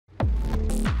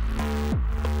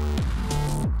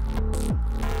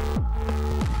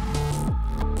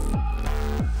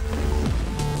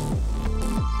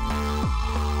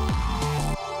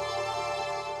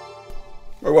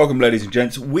Right, welcome ladies and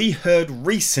gents. We heard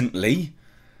recently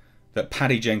that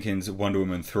Patty Jenkins' Wonder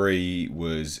Woman 3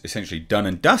 was essentially done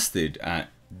and dusted at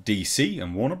DC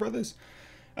and Warner Brothers.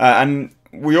 And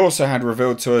we also had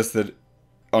revealed to us that,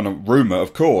 on a rumour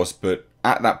of course, but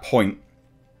at that point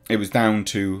it was down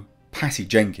to Patty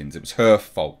Jenkins. It was her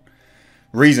fault.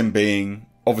 Reason being,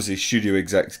 obviously studio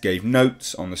execs gave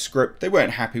notes on the script. They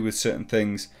weren't happy with certain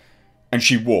things and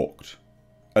she walked.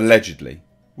 Allegedly.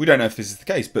 We don't know if this is the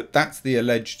case, but that's the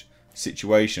alleged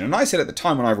situation. And I said at the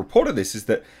time when I reported this is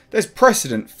that there's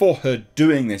precedent for her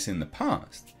doing this in the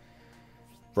past.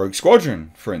 Rogue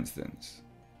Squadron, for instance.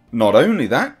 Not only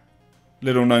that,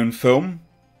 little known film,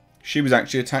 she was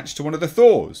actually attached to one of the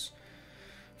Thors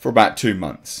for about 2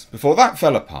 months before that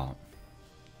fell apart.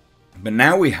 But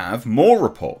now we have more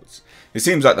reports. It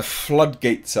seems like the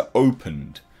floodgates are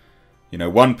opened. You know,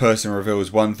 one person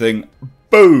reveals one thing,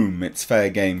 boom, it's fair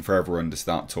game for everyone to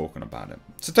start talking about it.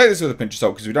 So take this with a pinch of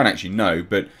salt because we don't actually know,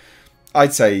 but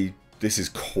I'd say this is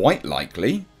quite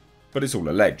likely, but it's all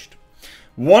alleged.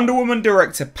 Wonder Woman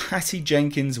director Patty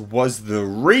Jenkins was the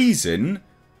reason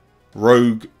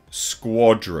Rogue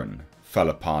Squadron fell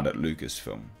apart at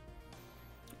Lucasfilm.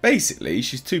 Basically,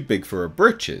 she's too big for her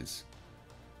britches.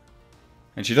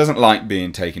 And she doesn't like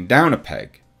being taken down a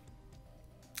peg.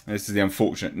 This is the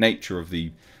unfortunate nature of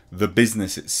the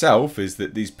business itself, is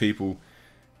that these people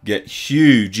get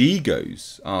huge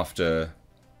egos after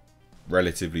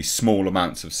relatively small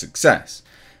amounts of success.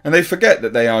 And they forget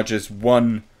that they are just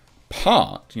one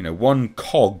part, you know, one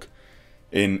cog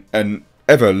in an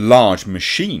ever large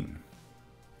machine.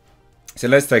 So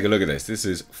let's take a look at this. This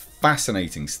is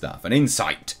fascinating stuff. An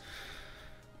insight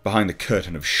behind the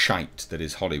curtain of shite that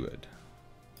is Hollywood.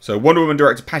 So Wonder Woman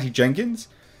director Patty Jenkins,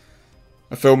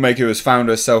 a filmmaker who has found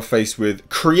herself faced with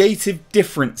creative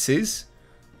differences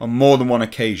on more than one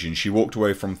occasion. She walked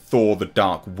away from Thor: The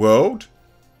Dark World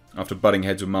after butting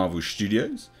heads with Marvel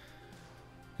Studios.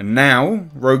 And now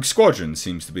Rogue Squadron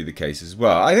seems to be the case as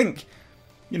well. I think,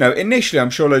 you know, initially I'm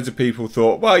sure loads of people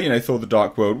thought, well, you know, Thor: The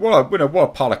Dark World, well, you know, what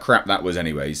a pile of crap that was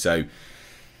anyway. So,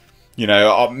 you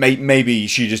know, maybe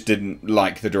she just didn't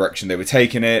like the direction they were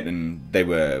taking it and they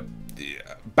were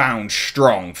bound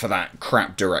strong for that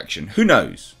crap direction. Who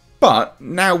knows? But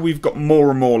now we've got more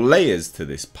and more layers to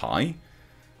this pie,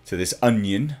 to this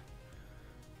onion,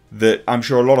 that I'm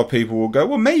sure a lot of people will go,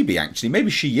 well, maybe actually,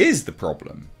 maybe she is the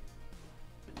problem.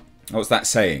 What's that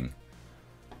saying?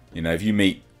 You know, if you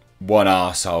meet one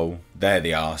arsehole, they're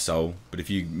the arsehole. But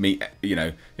if you meet, you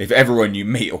know, if everyone you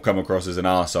meet will come across as an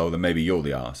arsehole, then maybe you're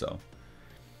the arsehole.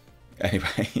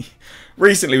 Anyway,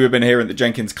 recently we've been hearing that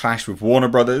Jenkins clashed with Warner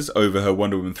Brothers over her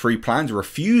Wonder Woman 3 plans,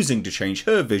 refusing to change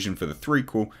her vision for the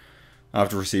threequel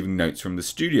after receiving notes from the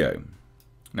studio.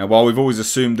 Now, while we've always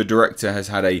assumed the director has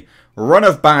had a run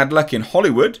of bad luck in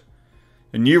Hollywood,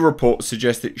 a new report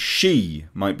suggests that she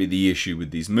might be the issue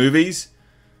with these movies.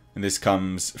 And this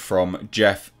comes from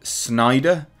Jeff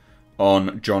Snyder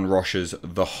on John Rocha's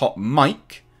The Hot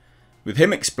Mic, with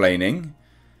him explaining,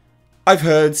 I've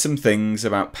heard some things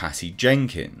about Patty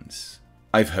Jenkins.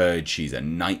 I've heard she's a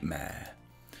nightmare.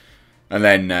 And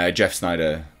then Jeff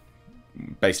Snyder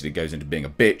basically goes into being a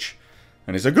bitch.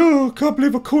 And he's like, oh, I can't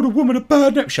believe I called a woman a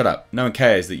bad name. Shut up. No one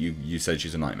cares that you said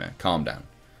she's a nightmare. Calm down.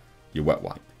 You wet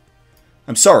wipe.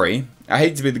 I'm sorry. I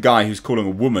hate to be the guy who's calling a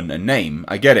woman a name.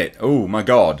 I get it. Oh, my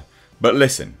God. But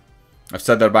listen. I've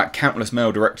said that about countless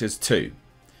male directors too.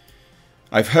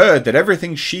 I've heard that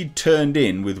everything she'd turned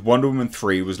in with Wonder Woman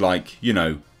 3 was like, you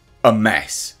know, a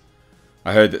mess.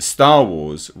 I heard that Star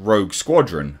Wars Rogue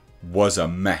Squadron was a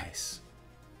mess.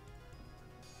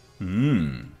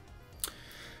 Now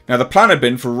the plan had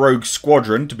been for Rogue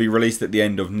Squadron to be released at the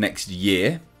end of next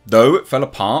year, though it fell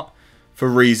apart for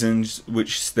reasons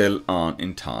which still aren't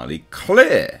entirely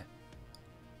clear.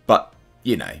 But,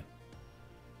 you know,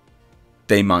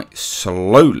 they might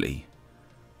slowly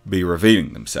be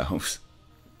revealing themselves.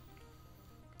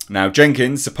 Now,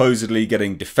 Jenkins supposedly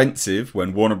getting defensive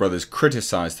when Warner Brothers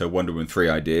criticised her Wonder Woman 3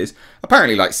 ideas,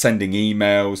 apparently like sending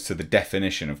emails to the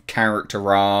definition of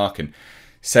character arc and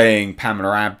saying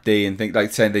Pamela Abdi and things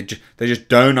like saying they just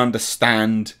don't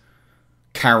understand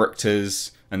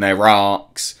characters and their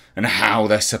arcs and how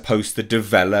they're supposed to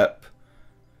develop.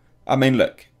 I mean,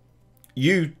 look,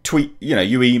 you tweet, you know,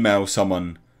 you email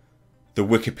someone the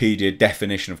Wikipedia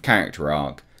definition of character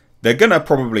arc, they're gonna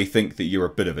probably think that you're a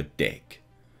bit of a dick.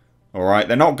 Alright,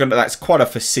 they're not gonna, that's quite a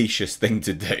facetious thing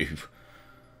to do.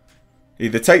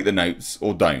 Either take the notes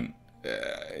or don't.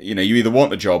 You know, you either want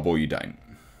the job or you don't.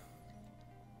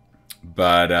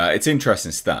 But it's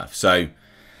interesting stuff. So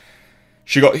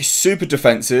She got super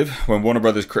defensive when Warner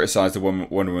Brothers criticised the Wonder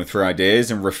Woman 3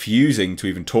 ideas and refusing to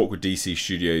even talk with DC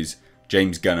Studios'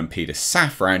 James Gunn and Peter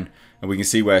Safran, and we can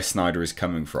see where Snyder is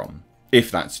coming from, if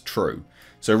that's true.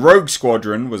 So Rogue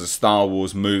Squadron was a Star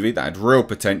Wars movie that had real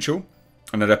potential,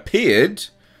 and it appeared,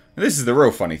 and this is the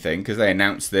real funny thing, because they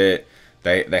announced it,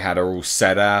 they had her all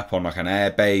set up on like an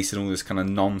air base and all this kind of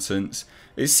nonsense.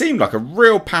 It seemed like a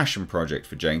real passion project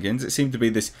for Jenkins. It seemed to be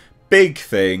this big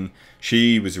thing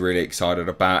she was really excited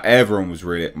about. Everyone was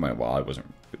really, well, I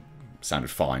wasn't, it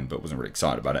sounded fine, but wasn't really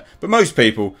excited about it. But most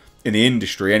people in the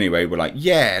industry anyway were like,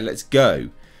 yeah, let's go.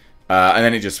 And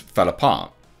then it just fell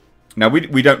apart. Now,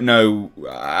 we don't know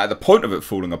at the point of it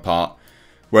falling apart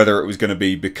whether it was going to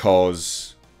be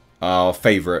because our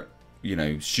favourite, you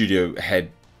know, studio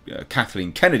head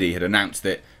Kathleen Kennedy had announced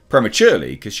it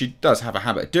prematurely, because she does have a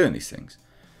habit of doing these things.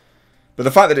 But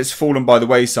the fact that it's fallen by the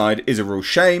wayside is a real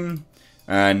shame,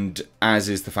 and as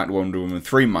is the fact that Wonder Woman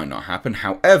 3 might not happen.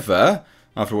 However,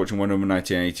 after watching Wonder Woman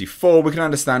 1984, we can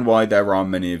understand why there are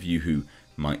many of you who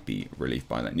might be relieved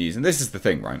by that news. And this is the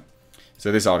thing, right?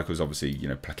 So this article is obviously, you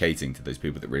know, placating to those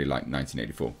people that really like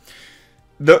 1984.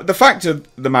 The fact of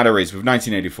the matter is, with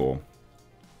 1984,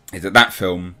 is that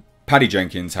film, Patty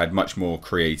Jenkins had much more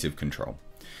creative control.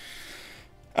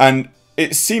 And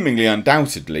it's seemingly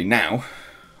undoubtedly now,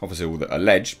 obviously all that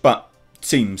alleged, but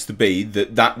seems to be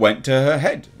that went to her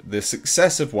head. The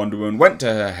success of Wonder Woman went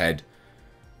to her head,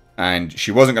 and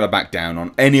she wasn't going to back down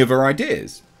on any of her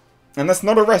ideas. And that's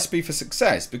not a recipe for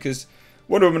success, because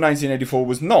Wonder Woman 1984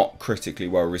 was not critically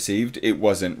well received. It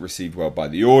wasn't received well by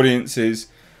the audiences.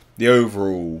 The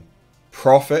overall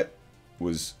profit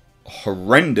was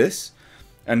horrendous,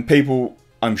 and people,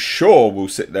 I'm sure, will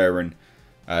sit there and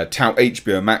tout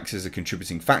HBO Max as a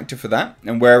contributing factor for that.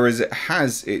 And whereas it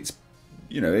has its,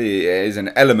 you know, it is an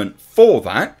element for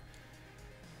that,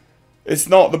 it's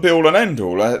not the be-all and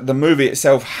end-all. The movie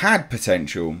itself had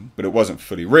potential, but it wasn't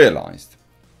fully realised.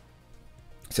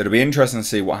 So it'll be interesting to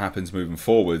see what happens moving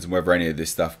forwards, and whether any of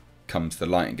this stuff comes to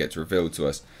light and gets revealed to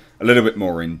us a little bit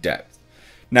more in depth.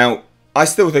 Now, I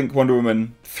still think Wonder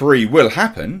Woman 3 will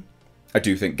happen. I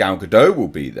do think Gal Gadot will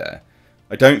be there.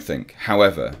 I don't think,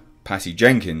 however, Patty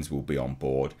Jenkins will be on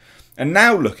board. And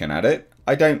now looking at it,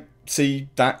 I don't see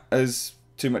that as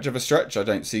too much of a stretch. I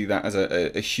don't see that as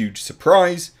a huge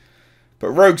surprise. But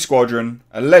Rogue Squadron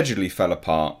allegedly fell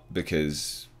apart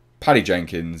because Patty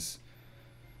Jenkins,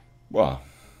 well,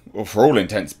 for all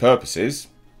intents and purposes,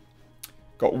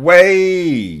 got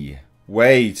way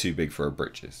too big for her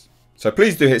britches. So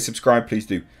please do hit subscribe. Please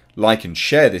do like and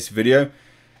share this video.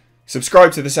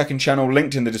 Subscribe to the second channel,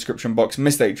 linked in the description box.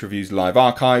 Missed H Reviews live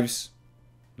archives.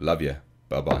 Love you.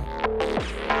 Bye-bye.